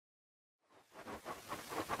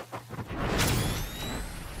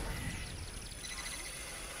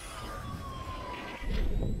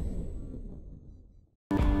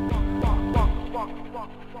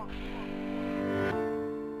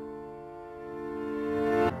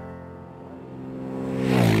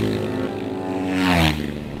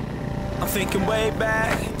thinking way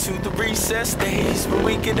back to the recess days when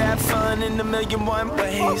we could have fun in a million one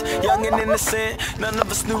ways. Young and innocent, none of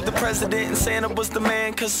us knew the president, and Santa was the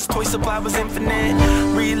man, cause his toy supply was infinite.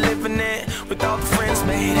 Reliving it with all the friends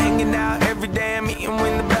made, hanging out every day and meeting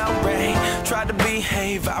when the bell rang. Tried to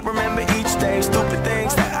behave, I remember each day, stupid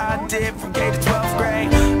things that I did from K to 12th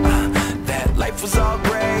grade. That life was all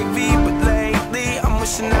gravy, but lately I'm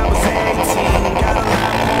wishing I was 18. Got a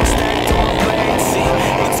lot more stacked on my plate, see,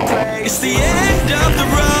 it's crazy. It's the end of the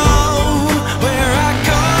road where I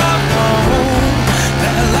come home.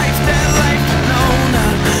 That life alone.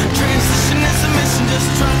 Transition is a mission, just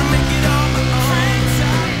trying to make it on my own.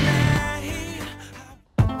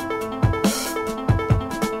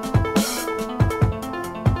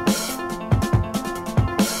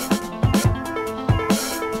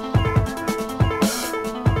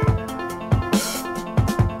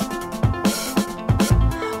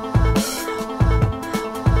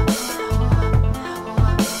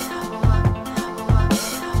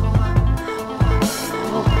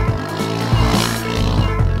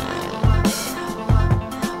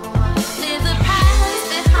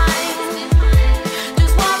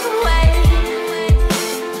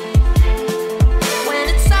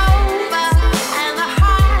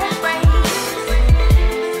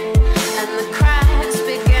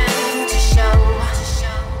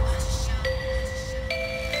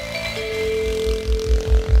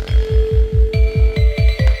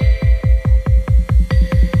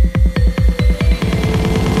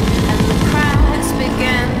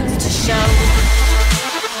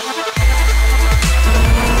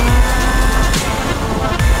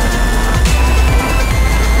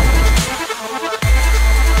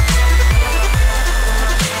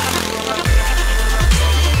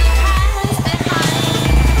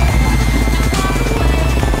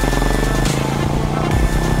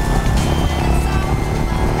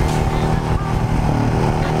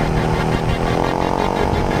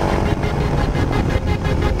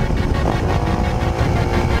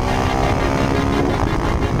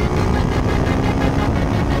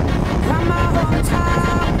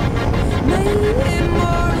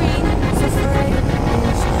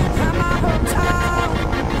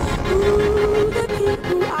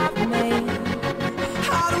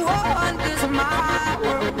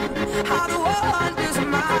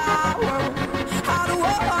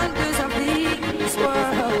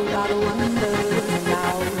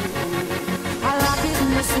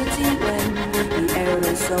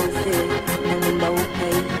 So thick and low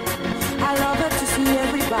pain. I love it to see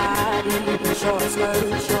everybody in short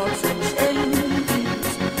skirts